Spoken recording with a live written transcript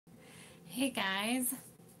Hey guys,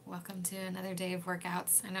 welcome to another day of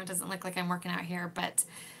workouts. I know it doesn't look like I'm working out here, but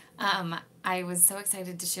I was so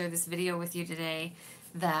excited to share this video with you today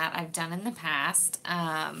that I've done in the past.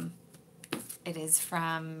 It is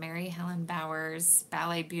from Mary Helen Bauer's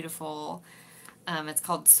Ballet Beautiful. It's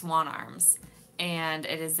called Swan Arms, and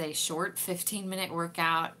it is a short 15-minute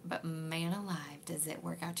workout, but man alive, does it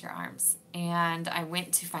work out your arms. And I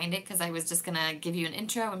went to find it because I was just going to give you an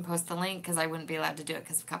intro and post the link because I wouldn't be allowed to do it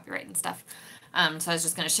because of copyright and stuff. So I was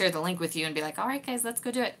just going to share the link with you and be like, all right, guys, let's go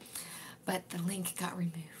do it. But the link got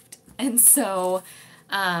removed. And so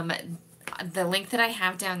the link that I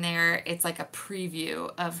have down there, it's like a preview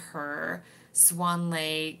of her Swan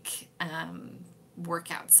Lake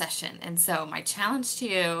workout session. And so my challenge to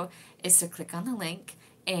you is to click on the link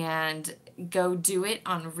and go do it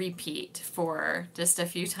on repeat for just a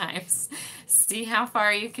few times. See how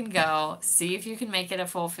far you can go. See if you can make it a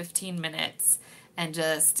full 15 minutes and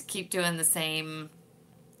just keep doing the same.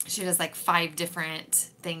 She does like 5 different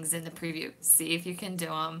things in the preview. See if you can do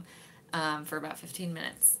them for about 15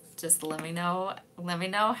 minutes. Just let me know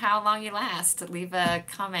how long you last. Leave a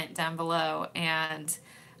comment down below, and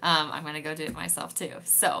I'm going to go do it myself too.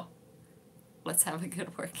 So let's have a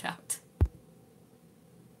good workout.